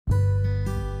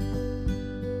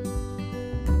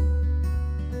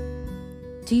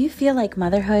Do you feel like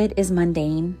motherhood is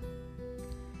mundane?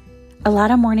 A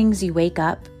lot of mornings you wake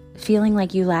up feeling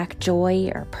like you lack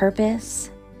joy or purpose?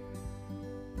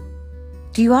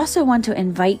 Do you also want to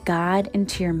invite God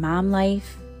into your mom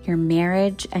life, your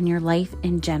marriage, and your life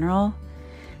in general,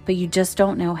 but you just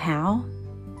don't know how?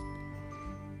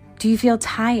 Do you feel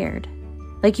tired,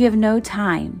 like you have no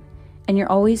time, and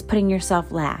you're always putting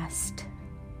yourself last?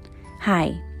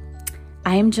 Hi,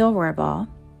 I am Jill Rohrbal,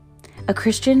 a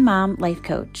Christian mom life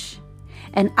coach,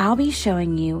 and I'll be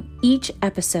showing you each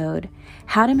episode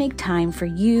how to make time for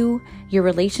you, your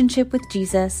relationship with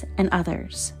Jesus, and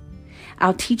others.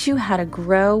 I'll teach you how to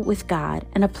grow with God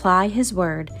and apply His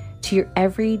Word to your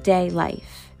everyday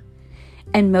life.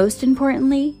 And most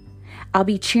importantly, I'll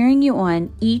be cheering you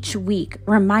on each week,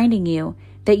 reminding you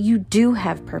that you do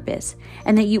have purpose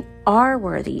and that you are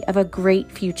worthy of a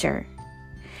great future.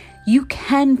 You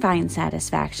can find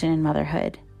satisfaction in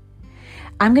motherhood.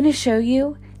 I'm going to show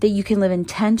you that you can live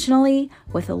intentionally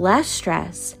with less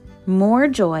stress, more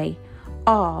joy,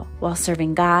 all while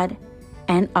serving God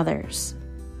and others.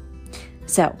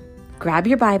 So, grab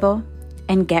your Bible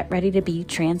and get ready to be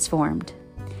transformed.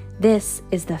 This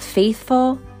is the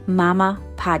Faithful Mama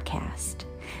Podcast,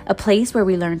 a place where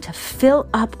we learn to fill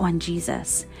up on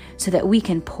Jesus so that we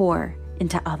can pour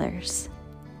into others.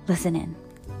 Listen in.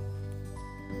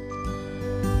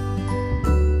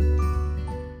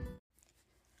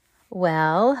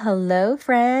 Well, hello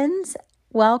friends.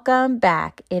 Welcome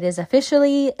back. It is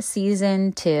officially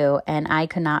season 2 and I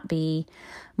could not be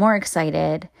more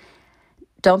excited.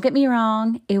 Don't get me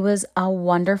wrong, it was a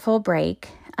wonderful break.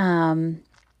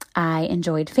 I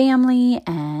enjoyed family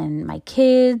and my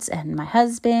kids and my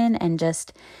husband and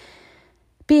just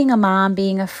being a mom,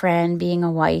 being a friend, being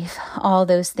a wife, all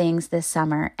those things this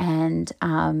summer. And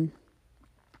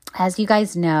as you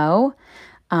guys know,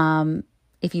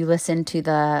 if you listen to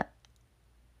the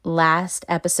last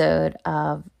episode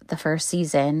of the first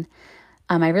season,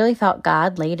 I really felt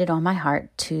God laid it on my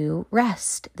heart to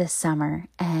rest this summer.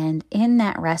 And in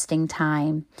that resting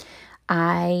time,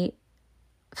 I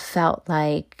felt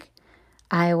like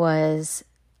I was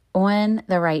on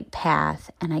the right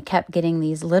path, and I kept getting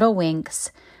these little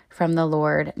winks from the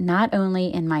Lord, not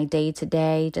only in my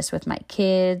day-to-day, just with my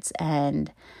kids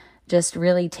and just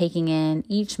really taking in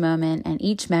each moment and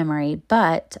each memory,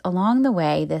 but along the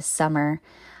way this summer,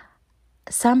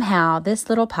 somehow this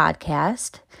little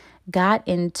podcast got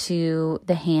into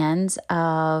the hands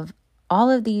of all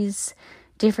of these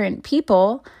different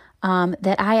people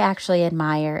that I actually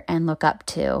admire and look up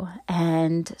to.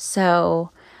 And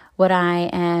so what I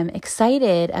am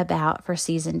excited about for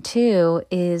season 2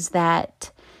 is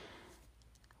that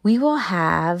we will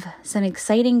have some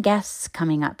exciting guests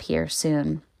coming up here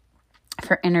soon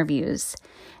for interviews.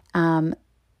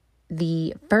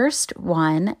 The first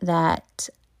one that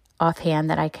offhand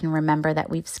that I can remember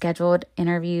that we've scheduled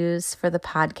interviews for the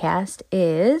podcast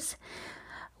is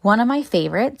one of my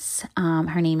favorites.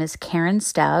 Her name is Karen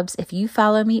Stubbs. If you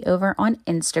follow me over on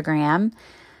Instagram,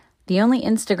 the only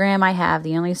Instagram I have,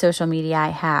 the only social media I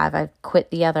have, I've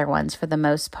quit the other ones for the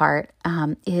most part,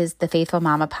 is the Faithful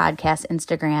Mama Podcast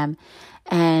Instagram.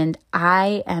 And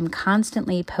I am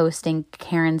constantly posting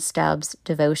Karen Stubbs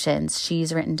devotions.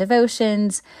 She's written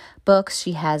devotions, books.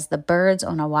 She has the Birds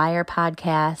on a Wire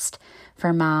podcast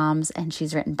for moms, and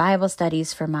she's written Bible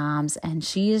studies for moms. And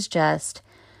she is just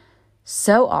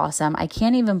so awesome. I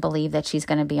can't even believe that she's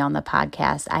going to be on the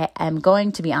podcast. I am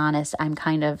going to be honest, I'm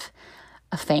kind of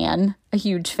a fan, a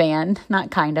huge fan,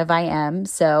 not kind of, I am.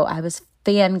 So I was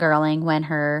fangirling when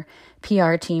her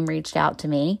PR team reached out to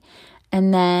me.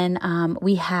 And then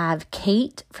we have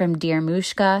Kate from Dear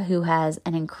Mushka, who has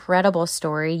an incredible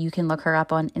story. You can look her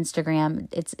up on Instagram.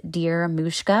 It's Dear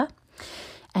Mushka.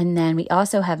 And then we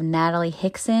also have Natalie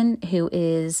Hickson, who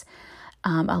is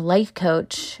a life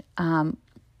coach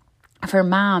for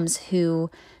moms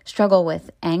who struggle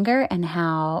with anger, and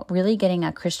how really getting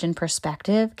a Christian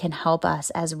perspective can help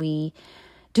us as we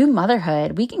do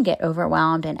motherhood. We can get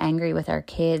overwhelmed and angry with our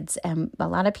kids, and a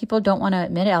lot of people don't want to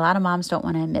admit it. A lot of moms don't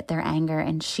want to admit their anger,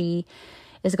 and she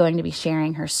is going to be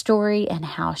sharing her story and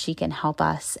how she can help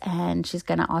us, and she's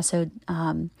going to also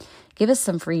give us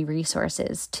some free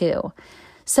resources too.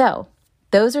 So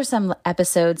those are some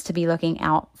episodes to be looking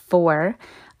out for.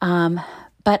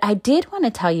 But I did want to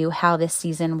tell you how this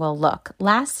season will look.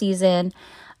 Last season,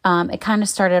 it kind of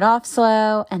started off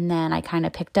slow, and then I kind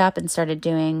of picked up and started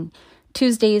doing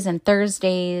Tuesdays and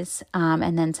Thursdays,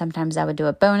 and then sometimes I would do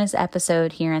a bonus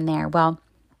episode here and there. Well,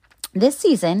 this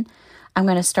season, I'm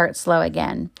going to start slow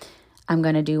again. I'm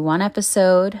going to do one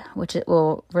episode, which it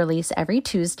will release every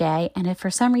Tuesday. And if for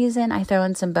some reason I throw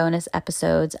in some bonus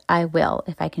episodes, I will,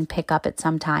 if I can pick up at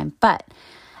some time. But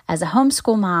as a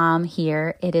homeschool mom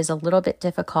here, it is a little bit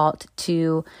difficult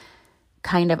to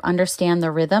kind of understand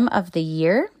the rhythm of the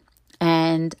year.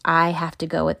 And I have to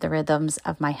go with the rhythms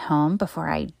of my home before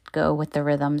I go with the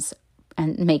rhythms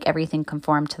and make everything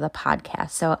conform to the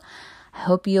podcast. So I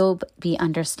hope you'll be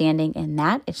understanding in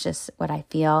that. It's just what I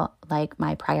feel like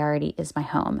my priority is my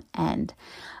home. And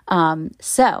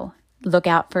so look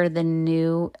out for the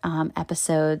new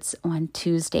episodes on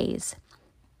Tuesdays.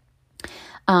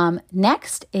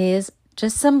 Next is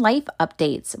just some life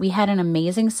updates. We had an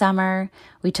amazing summer.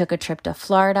 We took a trip to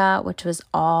Florida, which was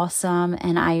awesome.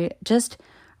 And I just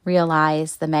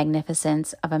realized the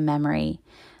magnificence of a memory.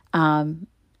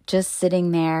 Just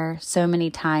sitting there so many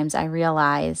times, I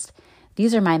realized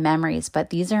these are my memories, but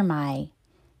these are my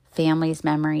family's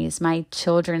memories, my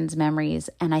children's memories.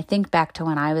 And I think back to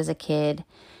when I was a kid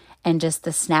and just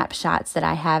the snapshots that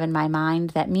I have in my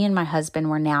mind that me and my husband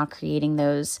were now creating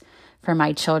those for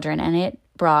my children. And it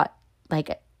brought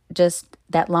like just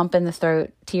that lump in the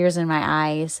throat, tears in my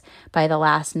eyes by the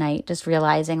last night, just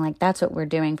realizing like that's what we're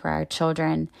doing for our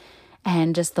children.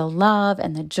 And just the love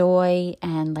and the joy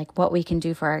and like what we can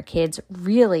do for our kids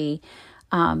really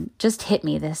just hit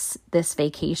me this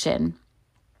vacation.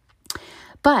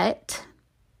 But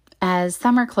as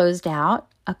summer closed out,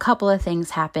 a couple of things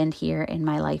happened here in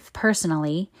my life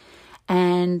personally.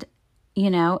 And, you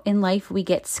know, in life we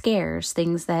get scares,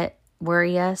 things that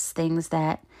worry us, things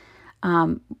that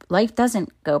life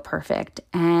doesn't go perfect.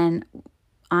 And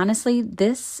honestly,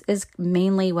 this is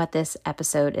mainly what this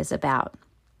episode is about.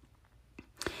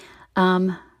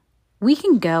 We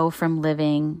can go from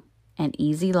living an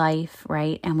easy life,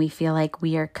 right? And we feel like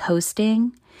we are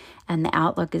coasting and the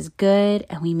outlook is good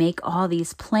and we make all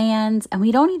these plans and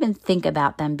we don't even think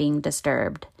about them being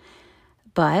disturbed.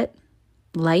 But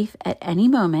life at any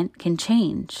moment can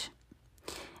change.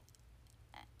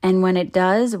 And when it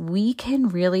does, we can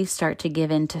really start to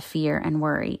give in to fear and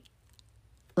worry.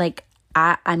 Like,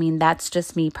 I mean, that's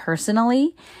just me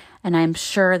personally, and I'm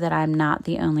sure that I'm not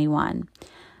the only one.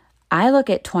 I look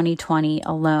at 2020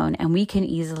 alone and we can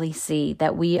easily see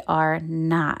that we are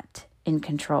not in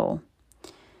control.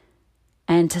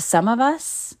 And to some of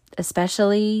us,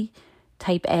 especially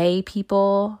type A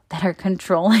people that are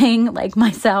controlling like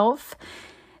myself,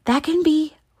 that can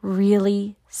be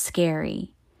really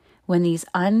scary when these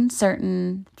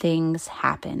uncertain things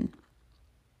happen.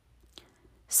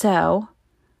 So,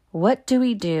 what do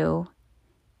we do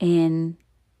in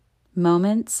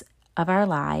moments of our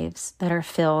lives that are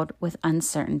filled with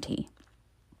uncertainty?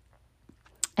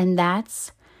 And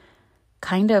that's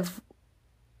kind of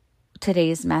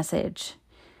today's message.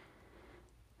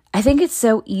 I think it's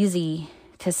so easy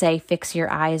to say, fix your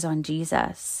eyes on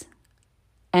Jesus.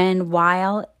 And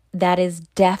while that is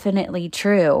definitely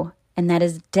true, and that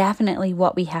is definitely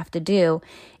what we have to do,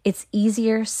 it's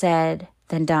easier said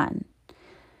than done.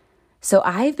 So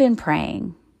I've been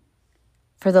praying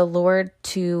for the Lord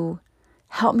to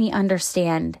help me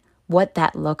understand what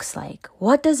that looks like.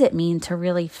 What does it mean to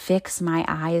really fix my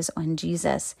eyes on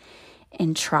Jesus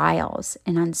in trials,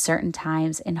 in uncertain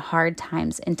times, in hard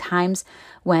times, in times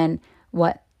when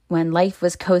life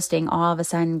was coasting all of a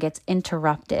sudden gets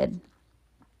interrupted?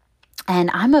 And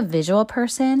I'm a visual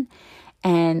person,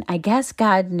 and I guess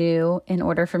God knew in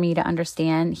order for me to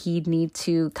understand, he'd need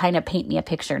to kind of paint me a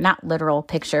picture, not literal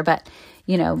picture, but,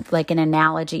 you know, like an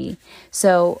analogy.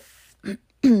 So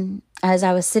as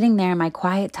I was sitting there in my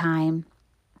quiet time,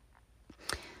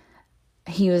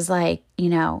 he was like, you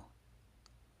know,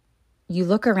 you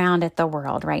look around at the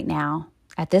world right now,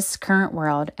 at this current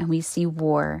world, and we see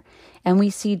war, and we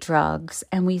see drugs,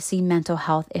 and we see mental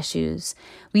health issues.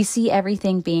 We see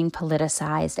everything being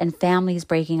politicized and families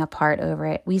breaking apart over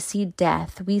it. We see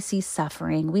death, we see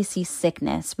suffering, we see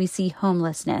sickness, we see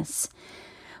homelessness.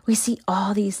 We see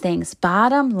all these things.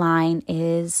 Bottom line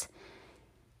is,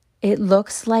 it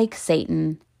looks like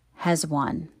Satan has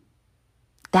won.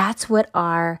 That's what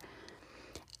our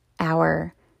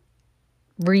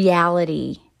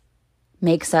reality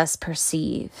makes us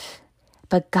perceive.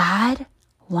 But God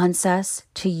wants us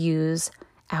to use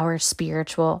our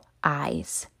spiritual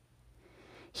eyes.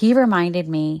 He reminded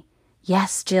me,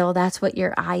 yes, Jill, that's what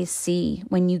your eyes see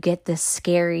when you get this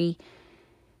scary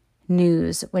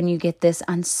news, when you get this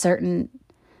uncertain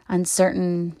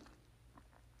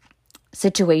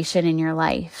situation in your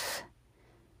life.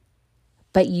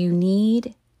 But you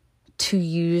need to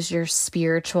use your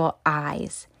spiritual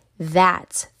eyes.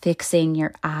 That's fixing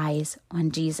your eyes on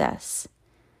Jesus.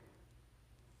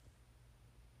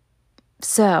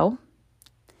 So,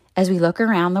 as we look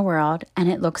around the world and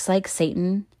it looks like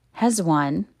Satan has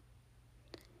won,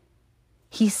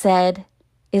 he said,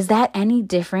 is that any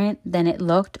different than it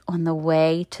looked on the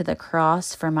way to the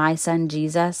cross for my son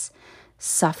Jesus,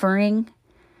 suffering,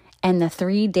 and the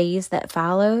 3 days that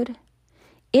followed?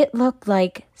 It looked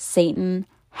like Satan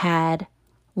had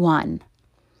won.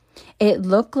 It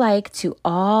looked like to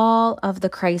all of the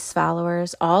Christ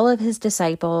followers, all of his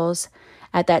disciples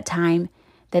at that time,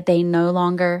 that they no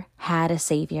longer had a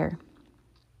Savior.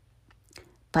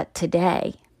 But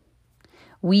today,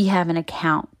 we have an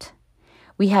account.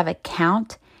 We have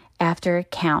account after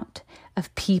account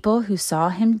of people who saw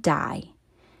him die,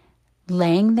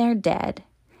 laying there dead,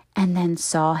 and then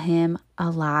saw him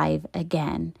alive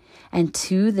again. And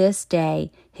to this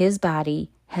day, his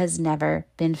body has never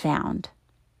been found.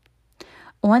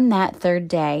 On that third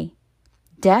day,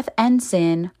 death and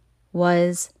sin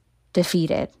was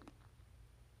defeated.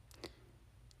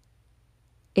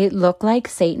 It looked like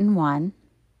Satan won.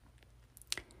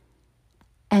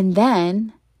 And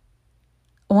then,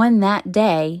 on that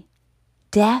day,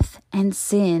 death and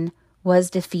sin was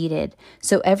defeated.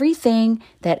 So everything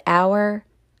that our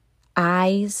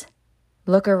eyes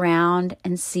look around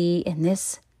and see in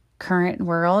this current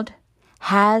world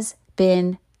has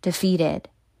been defeated.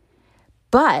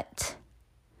 But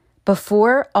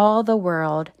before all the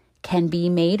world can be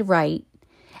made right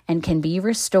and can be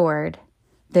restored,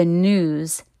 the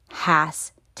news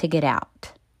has to get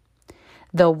out.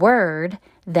 The word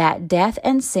that death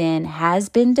and sin has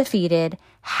been defeated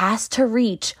has to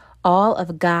reach all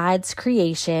of God's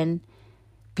creation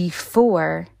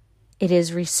before it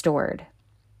is restored.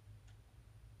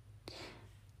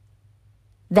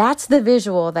 That's the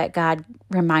visual that God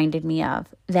reminded me of,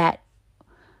 that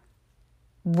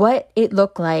what it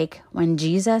looked like when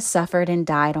Jesus suffered and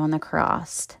died on the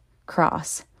cross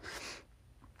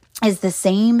is the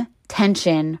same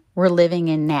tension we're living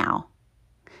in now,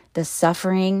 the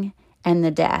suffering and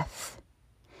the death.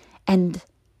 And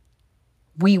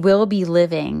we will be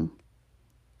living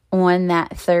on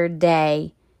that third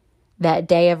day, that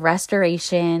day of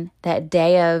restoration, that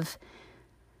day of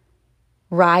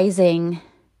rising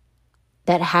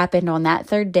that happened on that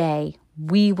third day.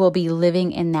 We will be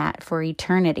living in that for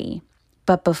eternity.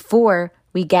 But before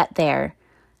we get there,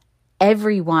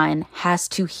 everyone has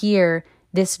to hear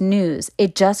this news.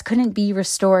 It just couldn't be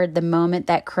restored the moment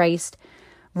that Christ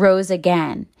rose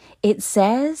again. It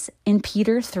says in 2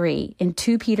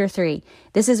 Peter 3,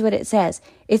 this is what it says.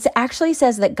 It actually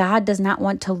says that God does not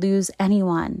want to lose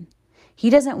anyone. He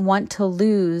doesn't want to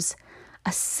lose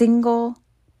a single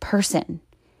person.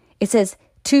 It says,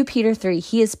 2 Peter 3,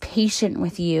 he is patient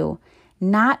with you,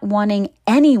 not wanting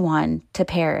anyone to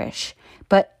perish,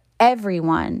 but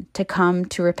everyone to come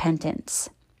to repentance.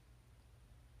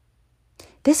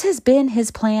 This has been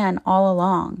his plan all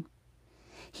along.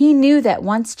 He knew that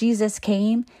once Jesus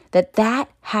came, that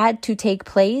had to take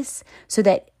place so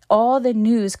that all the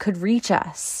news could reach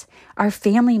us, our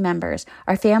family members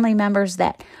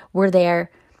that were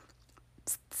there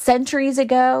centuries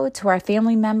ago to our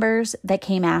family members that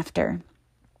came after.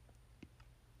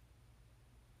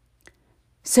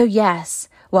 So yes,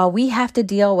 while we have to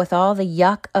deal with all the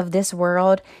yuck of this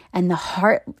world and the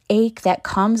heartache that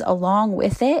comes along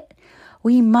with it,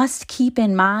 we must keep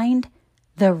in mind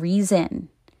the reason.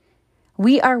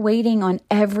 We are waiting on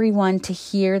everyone to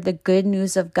hear the good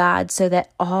news of God so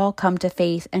that all come to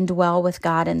faith and dwell with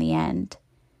God in the end.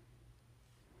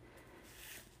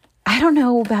 I don't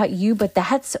know about you, but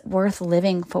that's worth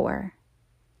living for.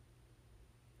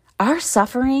 Our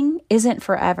suffering isn't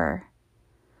forever.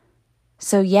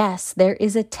 So yes, there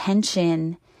is a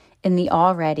tension in the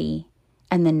already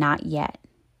and the not yet.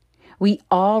 We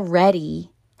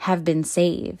already have been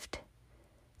saved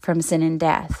from sin and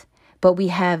death, but we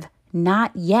have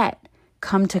not yet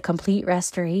come to complete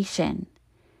restoration,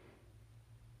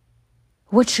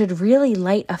 which should really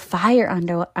light a fire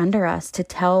under us to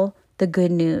tell the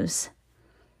good news.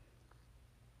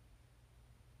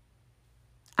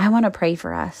 I want to pray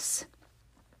for us.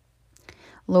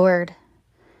 Lord,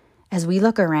 as we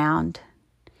look around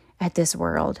at this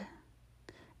world,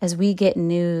 as we get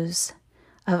news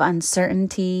of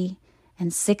uncertainty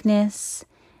and sickness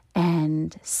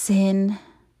and sin,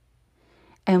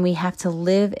 and we have to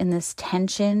live in this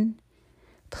tension,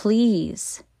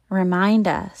 please remind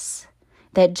us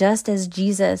that just as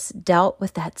Jesus dealt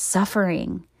with that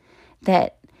suffering,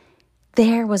 that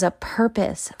there was a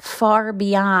purpose far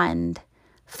beyond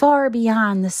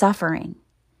the suffering.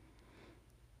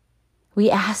 We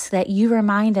ask that you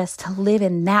remind us to live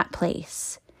in that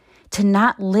place, to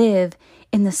not live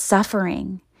in the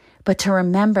suffering, but to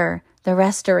remember the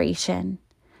restoration,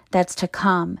 that's to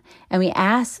come. And we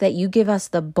ask that you give us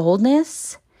the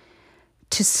boldness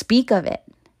to speak of it,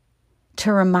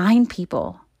 to remind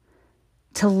people,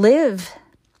 to live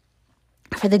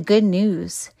for the good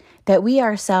news, that we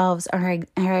ourselves are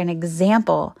an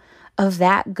example of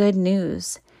that good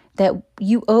news, that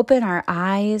you open our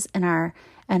eyes and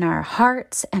our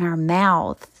hearts and our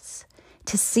mouths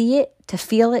to see it, to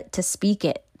feel it, to speak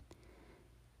it.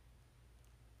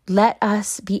 Let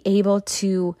us be able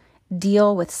to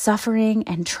deal with suffering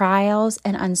and trials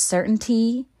and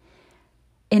uncertainty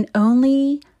in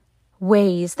only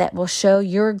ways that will show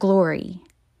your glory.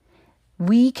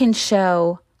 We can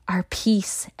show our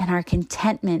peace and our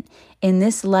contentment in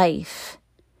this life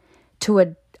to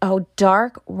a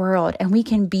dark world, and we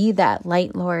can be that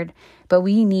light, Lord, but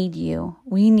we need you.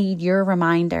 We need your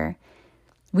reminder.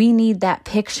 We need that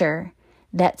picture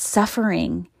that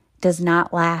suffering does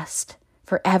not last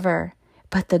forever,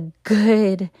 but the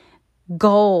good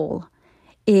goal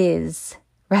is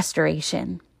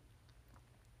restoration.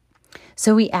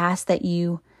 So we ask that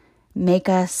you make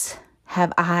us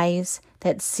have eyes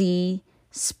that see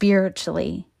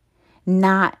spiritually,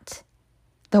 not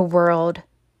the world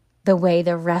the way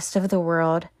the rest of the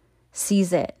world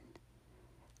sees it.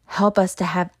 Help us to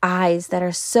have eyes that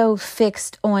are so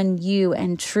fixed on you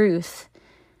and truth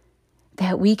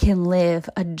that we can live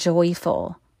a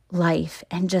joyful life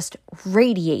and just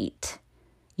radiate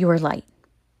your light.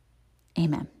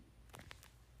 Amen.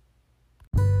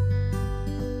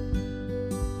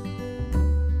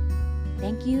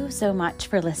 Thank you so much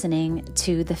for listening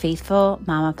to the Faithful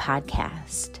Mama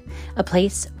podcast, a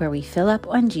place where we fill up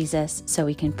on Jesus so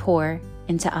we can pour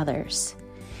into others.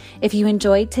 If you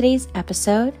enjoyed today's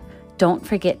episode, don't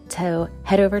forget to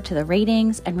head over to the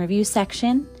ratings and review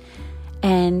section.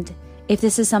 And if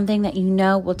this is something that you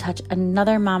know will touch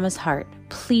another mama's heart,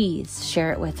 please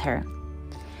share it with her.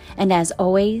 And as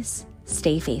always,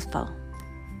 stay faithful.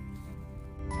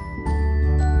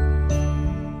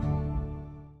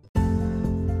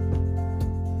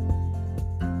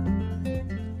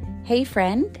 Hey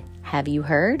friend, have you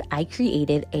heard? I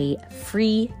created a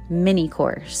free mini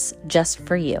course just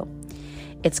for you.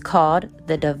 It's called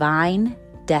the Divine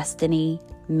Destiny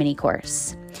Mini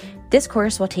Course. This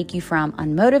course will take you from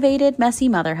unmotivated, messy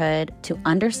motherhood to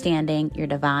understanding your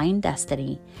divine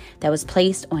destiny that was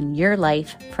placed on your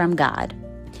life from God.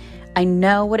 I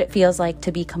know what it feels like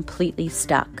to be completely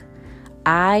stuck.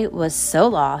 I was so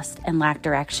lost and lacked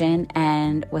direction,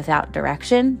 and without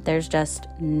direction, there's just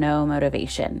no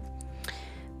motivation.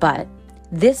 But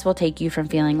this will take you from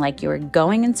feeling like you are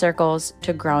going in circles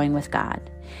to growing with God.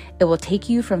 It will take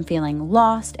you from feeling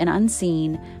lost and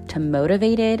unseen to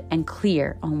motivated and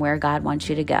clear on where God wants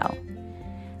you to go.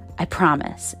 I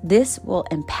promise this will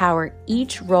empower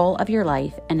each role of your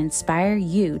life and inspire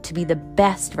you to be the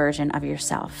best version of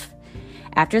yourself.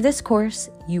 After this course,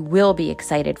 you will be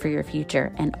excited for your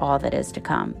future and all that is to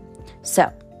come. So,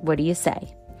 what do you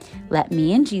say? Let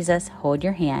me and Jesus hold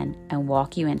your hand and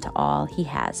walk you into all He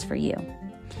has for you.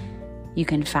 You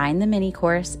can find the mini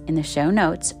course in the show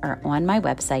notes or on my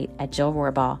website at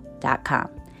jillrohrbaugh.com.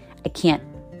 I can't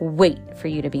wait for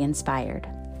you to be inspired.